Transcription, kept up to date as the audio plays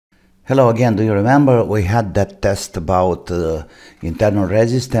Hello again. Do you remember we had that test about internal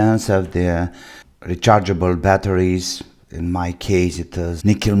resistance of the rechargeable batteries? In my case it was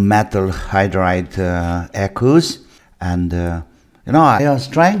nickel metal hydride aqueous, and I was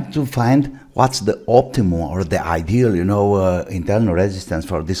trying to find what's the optimum or the ideal internal resistance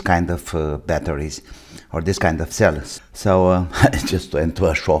for this kind of batteries or this kind of cells. So I just went to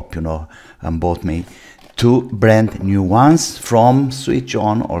a shop and bought me two brand new ones from Switch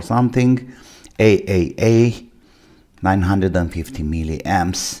On or something, AAA 950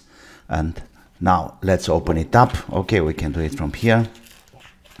 milliamps. And now let's open it up. Okay, we can do it from here.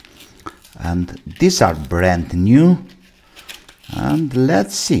 And these are brand new. And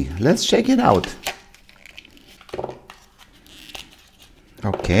let's see, let's check it out.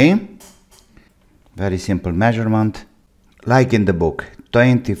 Okay, very simple measurement, like in the book,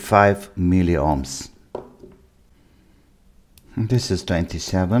 25 milliohms. This is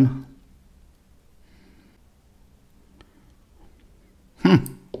 27.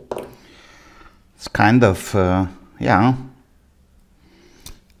 It's kind of, yeah.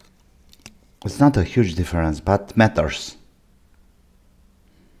 It's not a huge difference, but matters.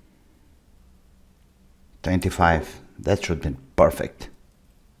 25, that should be perfect.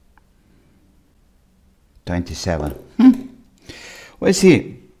 27. We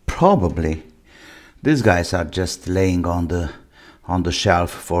see, probably these guys are just laying on the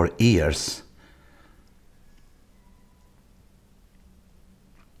shelf for years.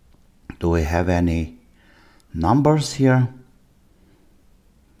 Do we have any numbers here?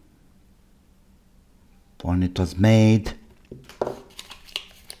 When it was made?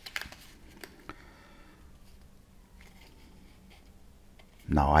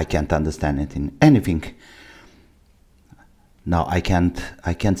 No, I can't understand anything. No, I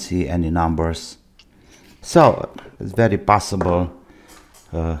can't see any numbers. So it's very possible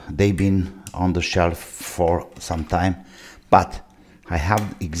they've been on the shelf for some time, but I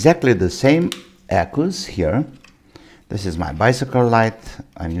have exactly the same aqueous here. This is my bicycle light.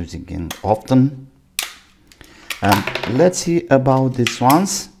 I'm using it often. And let's see about these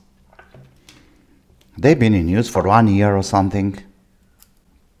ones. They've been in use for 1 year or something.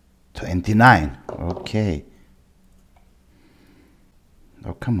 29. Okay.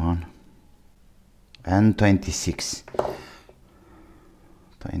 Oh, come on. And 26.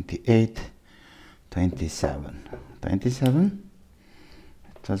 28. 27. 27?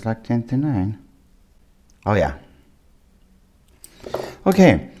 It was like 29. Oh yeah.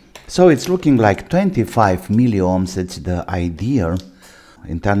 Okay, so it's looking like 25 milliohms. It's the ideal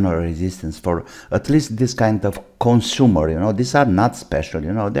internal resistance for at least this kind of consumer. These are not special.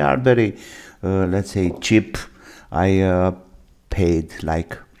 They are very, let's say, cheap. I paid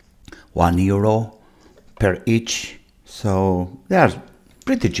like €1 per each, so they are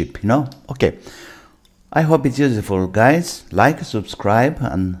pretty cheap. Okay, I hope it's useful, guys. Like, subscribe,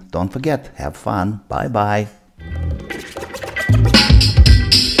 and don't forget, have fun. Bye bye.